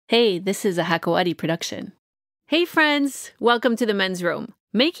Hey, this is a Hakawati production. Hey friends, welcome to the Men's Room.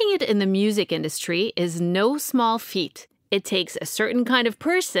 Making it in the music industry is no small feat. It takes a certain kind of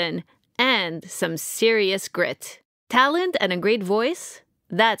person and some serious grit. Talent and a great voice?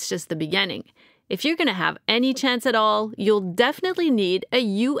 That's just the beginning. If you're going to have any chance at all, you'll definitely need a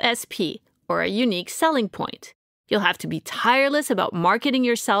USP, or a unique selling point. You'll have to be tireless about marketing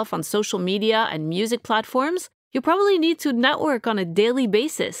yourself on social media and music platforms. You'll probably need to network on a daily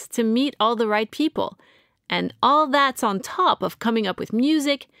basis to meet all the right people. And all that's on top of coming up with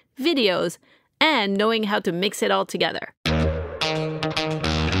music, videos, and knowing how to mix it all together.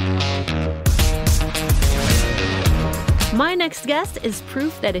 My next guest is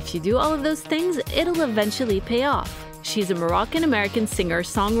proof that if you do all of those things, it'll eventually pay off. She's a Moroccan-American singer,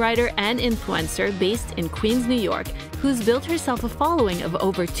 songwriter, and influencer based in Queens, New York, who's built herself a following of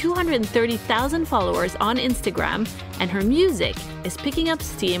over 230,000 followers on Instagram, and her music is picking up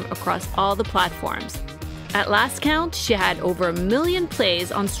steam across all the platforms. At last count, she had over 1 million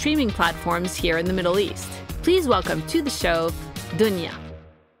plays on streaming platforms here in the Middle East. Please welcome to the show, Dounia.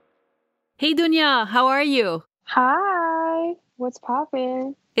 Hey Dounia, how are you? Hi, what's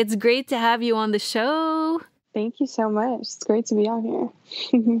poppin'? It's great to have you on the show. Thank you so much. It's great to be on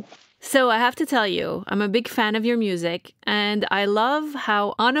here. So I have to tell you, I'm a big fan of your music, and I love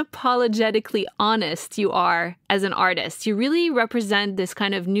how unapologetically honest you are as an artist. You really represent this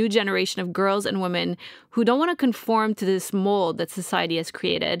kind of new generation of girls and women who don't want to conform to this mold that society has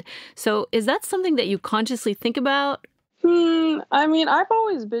created. So is that something that you consciously think about? I've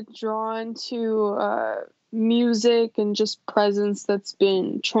always been drawn to music and just presence that's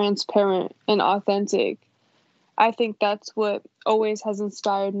been transparent and authentic. I think that's what always has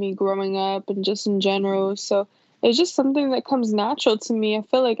inspired me growing up and just in general. So it's just something that comes natural to me. I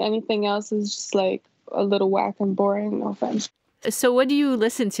feel like anything else is just like a little whack and boring, no offense. So what do you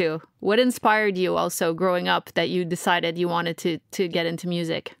listen to? What inspired you also growing up that you decided you wanted to get into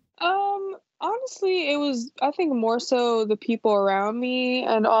music? Honestly, it was, I think, more so the people around me,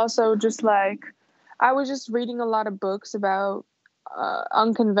 and also just like I was just reading a lot of books about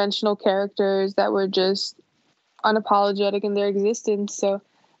unconventional characters that were just unapologetic in their existence. So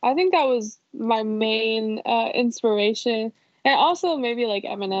I think that was my main inspiration. And also maybe like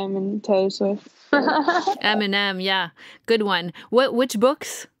Eminem and Taylor Swift. Eminem, yeah. Good one. Which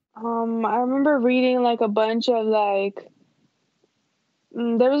books? I remember reading like a bunch of like,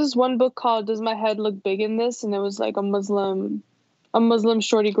 there was this one book called Does My Head Look Big in This? And it was like a Muslim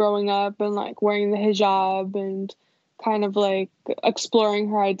shorty growing up and like wearing the hijab and kind of like exploring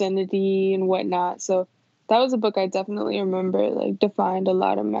her identity and whatnot. So that was a book I definitely remember, like, defined a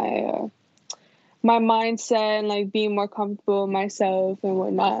lot of my my mindset and, like, being more comfortable with myself and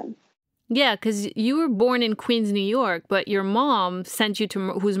whatnot. Yeah, because you were born in Queens, New York, but your mom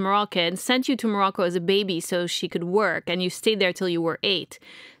who's Moroccan, sent you to Morocco as a baby so she could work, and you stayed there till you were 8.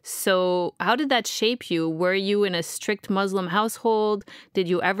 So how did that shape you? Were you in a strict Muslim household? Did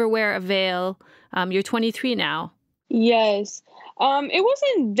you ever wear a veil? You're 23 now. Yes. It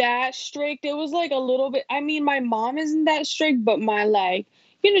wasn't that strict. It was like a little bit, my mom isn't that strict, but my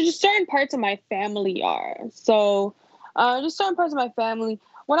just certain parts of my family are. So, just certain parts of my family.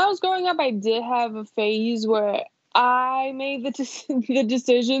 When I was growing up, I did have a phase where I made the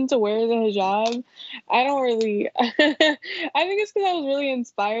decision to wear the hijab. I don't really, I think it's because I was really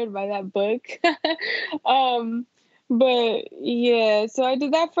inspired by that book. But yeah, so I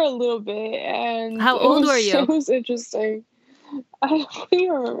did that for a little bit, and how old were you? It was interesting. I don't even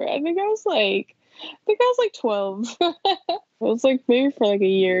remember. I think I was like 12. It was like maybe for like a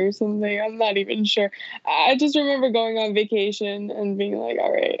year or something. I'm not even sure. I just remember going on vacation and being like,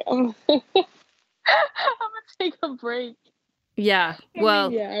 all right, I'm gonna take a break. Yeah, well,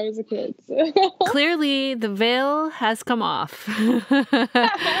 I was a kid. Clearly the veil has come off.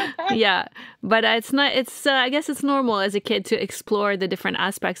 Yeah, but I guess it's normal as a kid to explore the different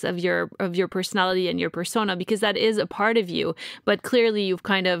aspects of your personality and your persona, because that is a part of you. But clearly you've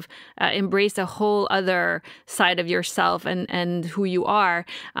kind of embraced a whole other side of yourself and who you are.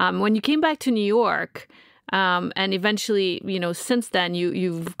 When you came back to New York, and eventually, since then,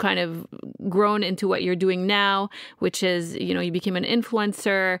 you've kind of grown into what you're doing now, which is, you became an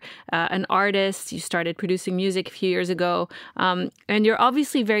influencer, an artist. You started producing music a few years ago, and you're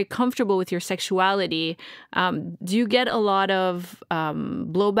obviously very comfortable with your sexuality. Do you get a lot of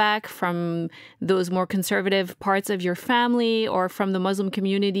blowback from those more conservative parts of your family or from the Muslim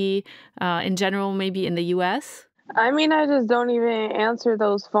community in general, maybe in the U.S.? I just don't even answer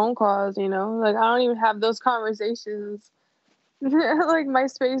those phone calls, Like, I don't even have those conversations. Like, my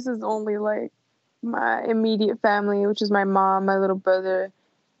space is only, like, my immediate family, which is my mom, my little brother,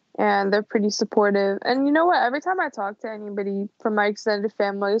 and they're pretty supportive. And you know what? Every time I talk to anybody from my extended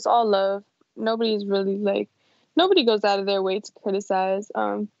family, it's all love. Nobody's really like, nobody goes out of their way to criticize.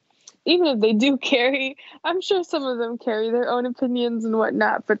 Even if they do carry, I'm sure some of them carry their own opinions and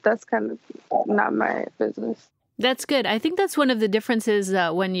whatnot, but that's kind of not my business. That's good. I think that's one of the differences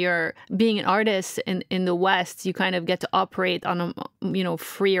when you're being an artist in the West. You kind of get to operate on a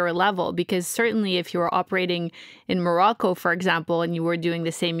freer level, because certainly if you were operating in Morocco, for example, and you were doing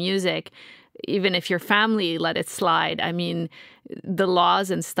the same music, even if your family let it slide, I mean, the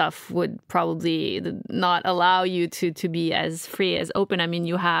laws and stuff would probably not allow you to be as free, as open. I mean,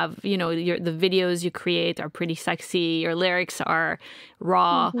 you have, the videos you create are pretty sexy. Your lyrics are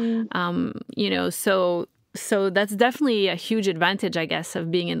raw, so that's definitely a huge advantage, I guess, of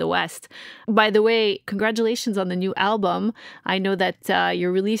being in the West. By the way, congratulations on the new album. I know that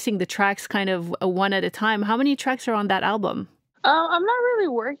you're releasing the tracks kind of one at a time. How many tracks are on that album? I'm not really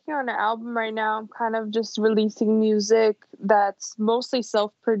working on an album right now. I'm kind of just releasing music that's mostly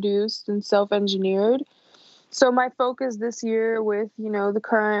self-produced and self-engineered. So my focus this year with, the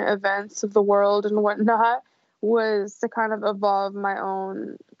current events of the world and whatnot was to kind of evolve my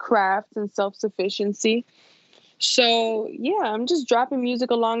own craft and self-sufficiency. So yeah, I'm just dropping music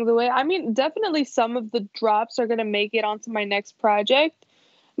along the way. I mean, definitely some of the drops are gonna make it onto my next project,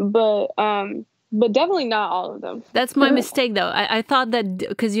 but definitely not all of them. That's my mistake, though. I thought that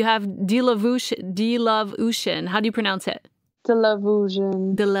because you have Dilavution. How do you pronounce it?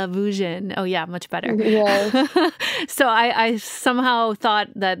 Dilavusion. Oh, yeah, much better. Yes. So I somehow thought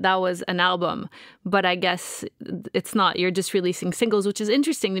that was an album, but I guess it's not. You're just releasing singles, which is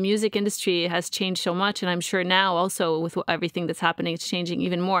interesting. The music industry has changed so much, and I'm sure now also with everything that's happening, it's changing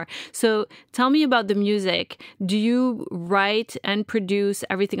even more. So tell me about the music. Do you write and produce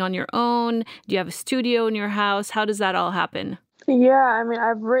everything on your own? Do you have a studio in your house? How does that all happen? Yeah, I mean,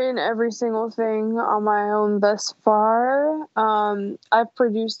 I've written every single thing on my own thus far. I've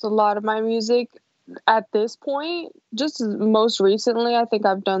produced a lot of my music at this point. Just most recently, I think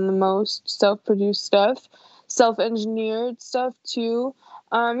I've done the most self-produced stuff, self-engineered stuff too.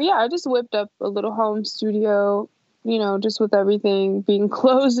 Yeah, I just whipped up a little home studio, just with everything being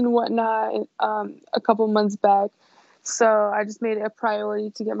closed and whatnot, a couple months back. So I just made it a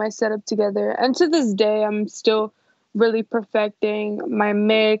priority to get my setup together. And to this day, I'm still really perfecting my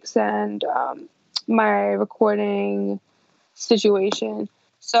mix and my recording situation.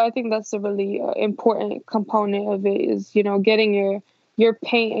 So I think that's a really important component of it is, getting your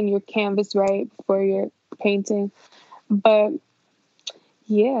paint and your canvas right before you're painting. But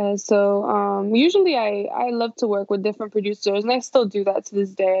yeah, so usually I love to work with different producers, and I still do that to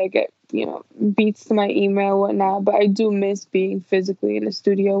this day. I get, beats to my email, whatnot, but I do miss being physically in the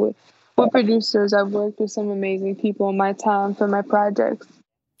studio with producers. I've worked with some amazing people in my time for my projects.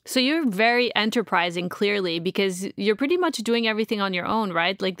 So you're very enterprising, clearly, because you're pretty much doing everything on your own,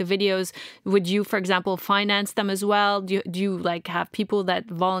 right? Like the videos, would you, for example, finance them as well? Do you like have people that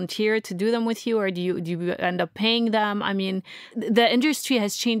volunteer to do them with you, or do you end up paying them? I mean, the industry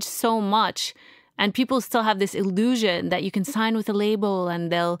has changed so much. And people still have this illusion that you can sign with a label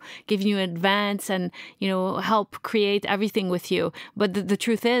and they'll give you an advance and, help create everything with you. But the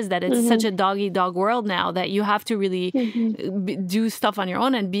truth is that it's such a dog-eat-dog world now that you have to really do stuff on your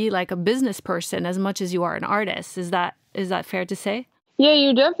own and be like a business person as much as you are an artist. Is that fair to say? Yeah,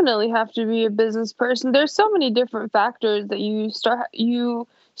 you definitely have to be a business person. There's so many different factors that you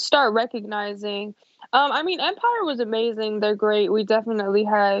start recognizing. I mean, Empire was amazing. They're great. We definitely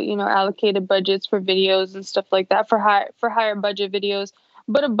had, allocated budgets for videos and stuff like that for higher budget videos.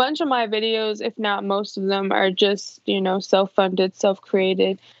 But a bunch of my videos, if not most of them, are just, self-funded,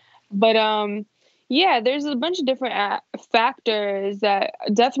 self-created. But yeah, there's a bunch of different factors that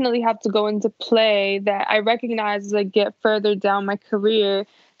definitely have to go into play that I recognize as I get further down my career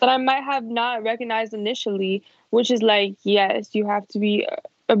that I might have not recognized initially, which is like, yes, you have to be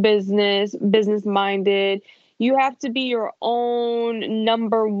a business minded. You have to be your own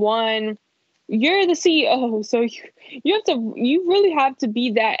number one. You're the CEO, so you really have to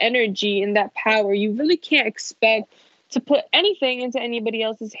be that energy and that power. You really can't expect to put anything into anybody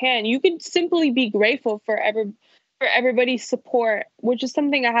else's hand. You could simply be grateful for everybody's support, which is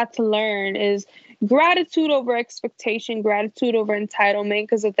something I had to learn is gratitude over expectation, gratitude over entitlement,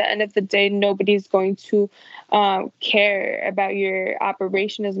 because at the end of the day, nobody's going to care about your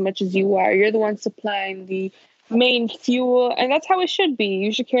operation as much as you are. You're the one supplying the main fuel, and that's how it should be.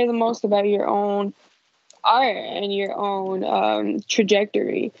 You should care the most about your own art and your own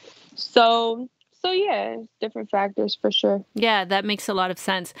trajectory. So yeah, different factors for sure. Yeah, that makes a lot of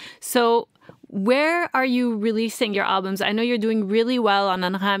sense. So where are you releasing your albums? I know you're doing really well on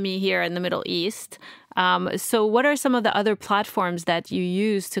Anghami here in the Middle East. So what are some of the other platforms that you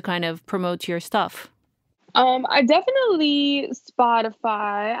use to kind of promote your stuff? I definitely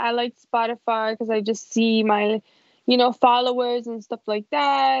Spotify. I like Spotify because I just see my, followers and stuff like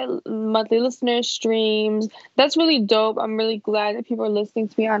that, monthly listeners, streams. That's really dope. I'm really glad that people are listening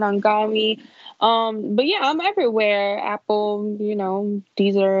to me on Angami. But yeah, I'm everywhere. Apple,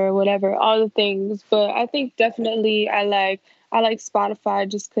 Deezer, whatever, all the things. But I think definitely I like Spotify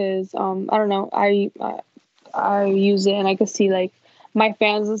just because I don't know, I use it and I can see like my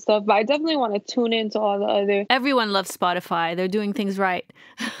fans and stuff, but I definitely want to tune into all the other. Everyone loves Spotify. They're doing things right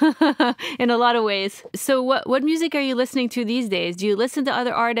in a lot of ways. So what music are you listening to these days? Do you listen to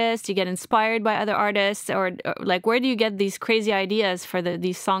other artists? Do you get inspired by other artists, or like where do you get these crazy ideas for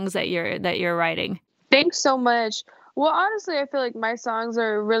these songs that you're writing? Thanks so much. Well, honestly, I feel like my songs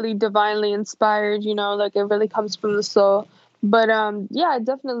are really divinely inspired, like it really comes from the soul. But yeah, I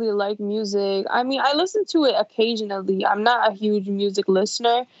definitely like music. I mean, I listen to it occasionally. I'm not a huge music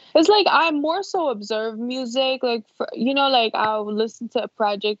listener. It's like I more so observe music. Like, like I'll listen to a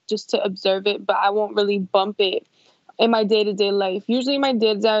project just to observe it, but I won't really bump it in my day-to-day life. Usually in my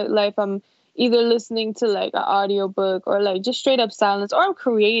day-to-day life, I'm either listening to like an audiobook or like just straight up silence, or I'm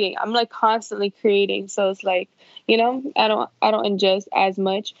creating. I'm like constantly creating. So it's like, I don't ingest as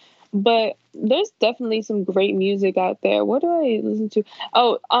much. But there's definitely some great music out there. What do I listen to?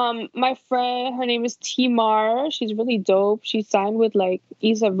 Oh, my friend, her name is Timar. She's really dope. She signed with like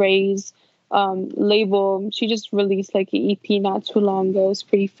Issa Rae's label. She just released like an EP not too long ago. It's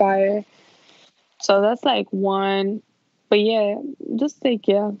pretty fire. So that's like one. But yeah, just like,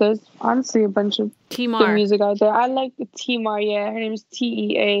 there's honestly a bunch of good music out there. I like Timar, yeah. Her name is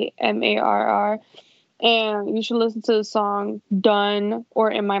Teamarr. And you should listen to the song Done or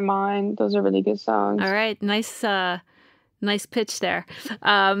In My Mind. Those are really good songs. All right. Nice pitch there.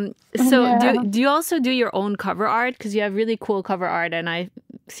 So Yeah. do you also do your own cover art? Because you have really cool cover art, and I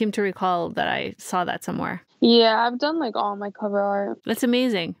seem to recall that I saw that somewhere. Yeah, I've done like all my cover art. That's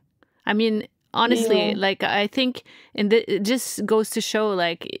amazing. I mean, honestly, like I think, it just goes to show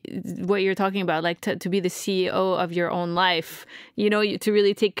like what you're talking about, like to be the CEO of your own life, to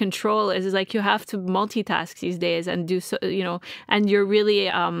really take control is like you have to multitask these days and do so, and you're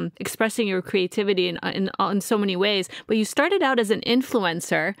really expressing your creativity in so many ways. But you started out as an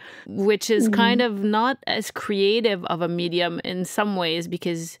influencer, which is kind of not as creative of a medium in some ways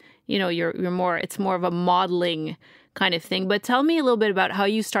because, it's more of a modeling kind of thing. But tell me a little bit about how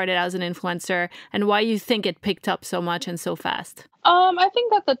you started out as an influencer and why you think it picked up so much and so fast. I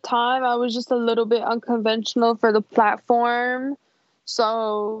think at the time I was just a little bit unconventional for the platform.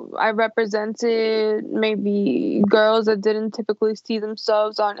 So I represented maybe girls that didn't typically see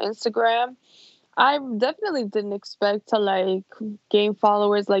themselves on Instagram. I definitely didn't expect to like gain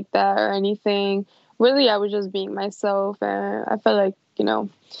followers like that or anything. Really, I was just being myself, and I felt like,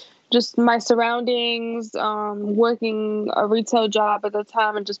 just my surroundings, working a retail job at the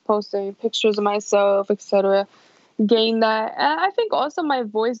time and just posting pictures of myself, etc. Gained that. And I think also my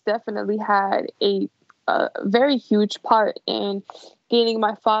voice definitely had a very huge part in gaining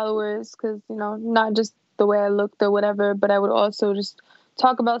my followers because, not just the way I looked or whatever, but I would also just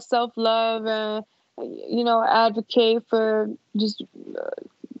talk about self-love and, advocate for just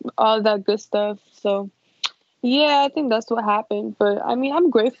all that good stuff. So yeah, I think that's what happened. But I mean,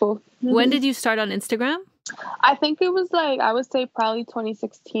 I'm grateful. When did you start on Instagram? I think it was like, I would say probably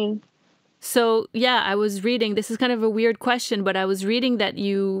 2016. So, yeah, I was reading, this is kind of a weird question, but I was reading that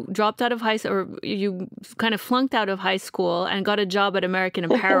you dropped out of high school, or you kind of flunked out of high school and got a job at American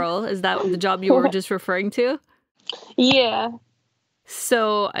Apparel. Is that the job you were just referring to? Yeah.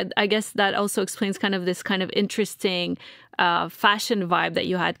 So I guess that also explains kind of this kind of interesting fashion vibe that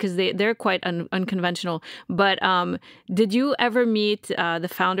you had, because they're quite unconventional. But did you ever meet the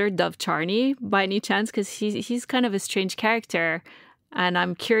founder, Dov Charney, by any chance? Because he's kind of a strange character. And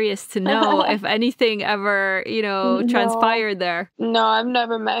I'm curious to know if anything ever, transpired there. No, I've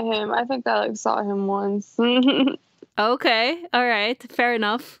never met him. I think I saw him once. Okay. All right. Fair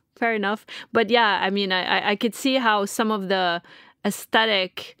enough. But yeah, I mean, I could see how some of the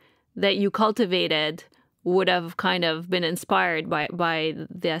aesthetic that you cultivated would have kind of been inspired by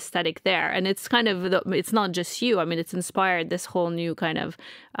the aesthetic there. And it's kind of, it's not just you. I mean, it's inspired this whole new kind of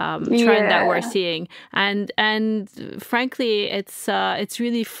trend that we're seeing. And frankly, it's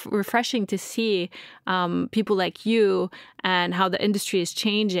really refreshing to see people like you and how the industry is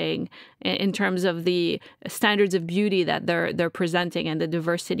changing in terms of the standards of beauty that they're presenting and the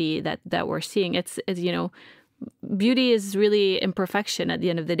diversity that we're seeing. It's beauty is really imperfection at the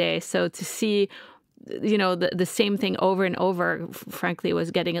end of the day. So to see, the same thing over and over, frankly,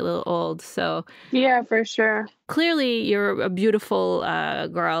 was getting a little old. So Yeah, for sure. clearly you're a beautiful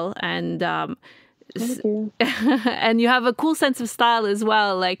girl, and Thank you. and you have a cool sense of style as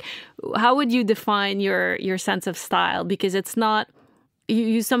well. Like, how would you define your sense of style? Because it's not,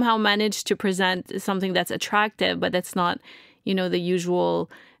 you somehow manage to present something that's attractive, but that's not, the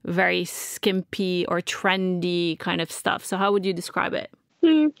usual very skimpy or trendy kind of stuff. So how would you describe it?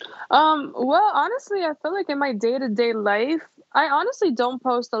 Well, honestly, I feel like in my day-to-day life, I honestly don't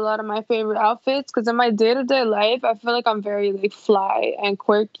post a lot of my favorite outfits because in my day-to-day life, I feel like I'm very like fly and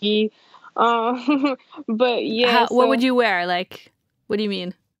quirky. But yeah, What would you wear? Like, what do you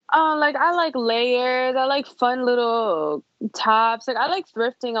mean? like I like layers. I like fun little tops. Like I like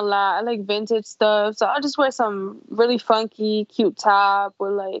thrifting a lot. I like vintage stuff. So I'll just wear some really funky, cute top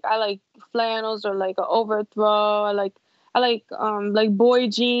with I like flannels or like an overthrow. I like boy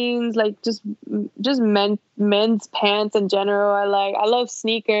jeans, like just men's pants in general. I love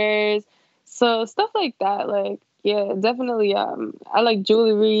sneakers. So stuff like that. Like yeah, definitely. I like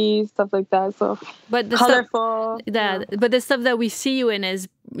jewelry, stuff like that. So But the colorful. but the stuff that we see you in is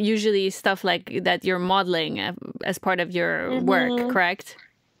usually stuff like that you're modeling as part of your work, correct?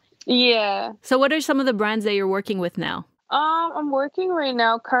 Yeah. So what are some of the brands that you're working with now? I'm working right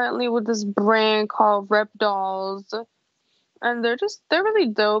now currently with this brand called Rep Dolls. And they're really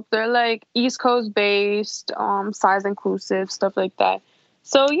dope. They're like East Coast based, size inclusive, stuff like that.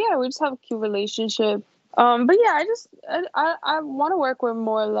 So yeah, we just have a cute relationship. But yeah, I want to work with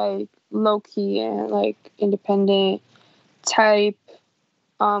more like low key and like independent type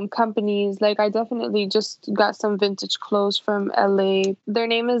companies. Like I definitely just got some vintage clothes from LA. Their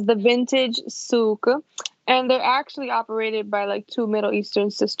name is the Vintage Souk, and they're actually operated by like two Middle Eastern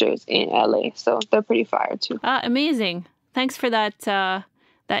sisters in LA. So they're pretty fire too. Amazing. Thanks for that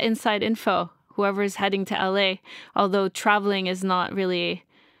that inside info. Whoever's heading to LA, although traveling is not really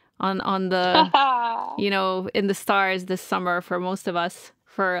on the in the stars this summer for most of us,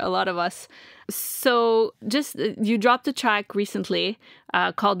 for a lot of us. So just you dropped a track recently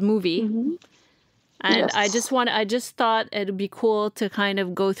called Movie. And Yes. I just thought it'd be cool to kind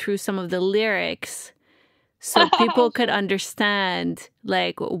of go through some of the lyrics so people could understand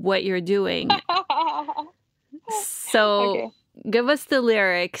like what you're doing. So Okay. give us the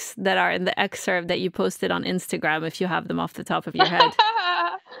lyrics that are in the excerpt that you posted on Instagram if you have them off the top of your head.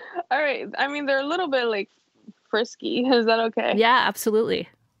 All right. I mean, they're a little bit like frisky. Is that okay? Yeah, absolutely.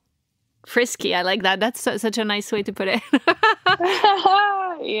 Frisky. I like that. That's such a nice way to put it.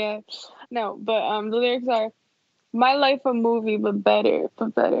 Yeah. No, but the lyrics are my life a movie, but better,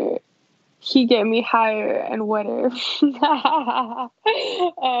 but better. He get me higher and wetter.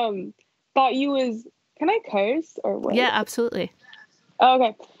 Thought you was, can I curse or what? Yeah, absolutely.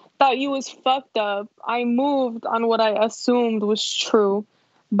 Okay. Thought you was fucked up. I moved on what I assumed was true,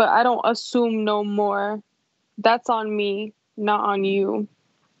 but I don't assume no more. That's on me, not on you.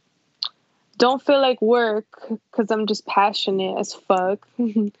 Don't feel like work because I'm just passionate as fuck.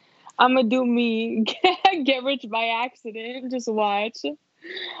 I'ma do me. Get rich by accident. Just watch. Get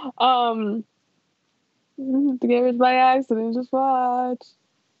rich by accident. Just watch.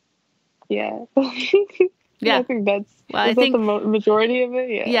 Yeah. Yeah. I think that's, Well, is that the majority of it?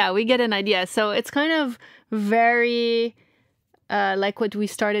 Yeah. Yeah, we get an idea. So it's kind of very like what we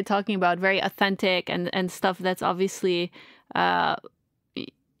started talking about, very authentic and stuff that's obviously,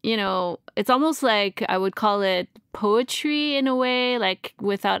 it's almost like I would call it poetry in a way, like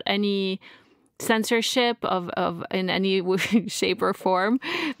without any censorship of in any shape or form.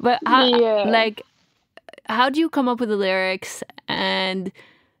 But how do you come up with the lyrics? And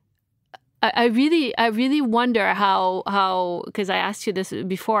I really wonder how because I asked you this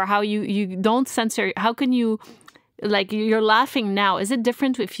before, how you don't censor. How can you, like, you're laughing now? Is it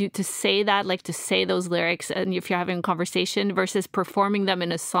different if you to say that, like to say those lyrics, and if you're having a conversation versus performing them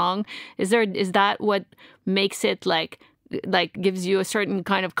in a song? Is that what makes it like gives you a certain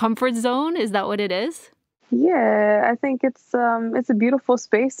kind of comfort zone? Is that what it is? Yeah, I think it's a beautiful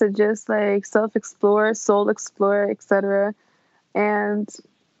space to just like self-explore, soul explore, etc. And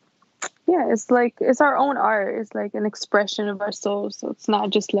yeah, it's our own art. It's like an expression of our soul. So it's not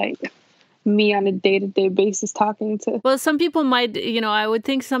just like me on a day-to-day basis talking to. Well, some people might, I would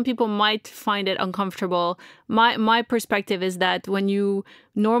think some people might find it uncomfortable. My perspective is that when you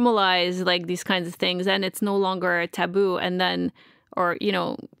normalize like these kinds of things, and it's no longer a taboo, and then or, you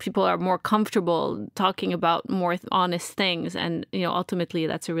know, people are more comfortable talking about more honest things. And, you know, ultimately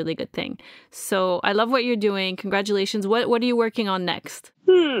that's a really good thing. So I love what you're doing. Congratulations. What are you working on next?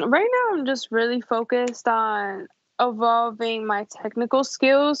 Right now I'm just really focused on evolving my technical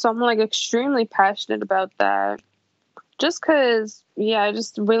skills. So I'm like extremely passionate about that. Just because, yeah, I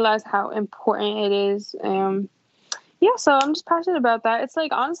just realized how important it is. Yeah, so I'm just passionate about that. It's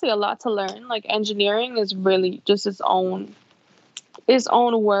like honestly a lot to learn. Like engineering is really just its own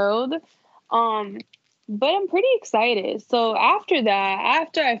world. But I'm pretty excited. So after that,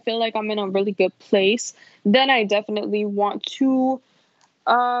 after I feel like I'm in a really good place, then I definitely want to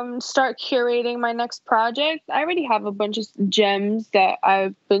start curating my next project. I already have a bunch of gems that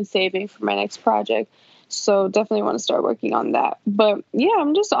I've been saving for my next project. So definitely want to start working on that. But yeah,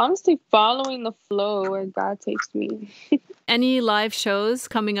 I'm just honestly following the flow where God takes me. Any live shows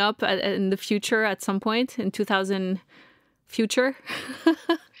coming up in the future at some point in 2000 future?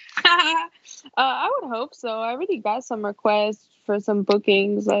 I would hope so. I already got some requests for some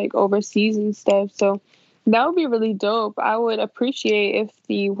bookings like overseas and stuff. So that would be really dope. I would appreciate if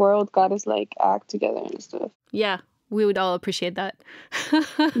the world got its like act together and stuff. Yeah. We would all appreciate that.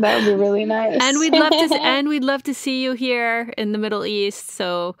 That would be really nice. And we'd love to see you here in the Middle East.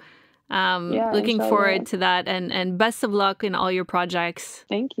 So looking forward to that, and best of luck in all your projects.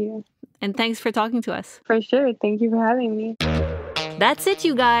 Thank you. And thanks for talking to us. For sure. Thank you for having me. That's it,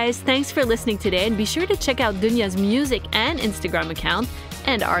 you guys. Thanks for listening today, and be sure to check out Dounia's music and Instagram account,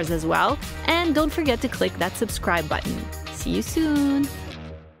 and ours as well. And don't forget to click that subscribe button. See you soon.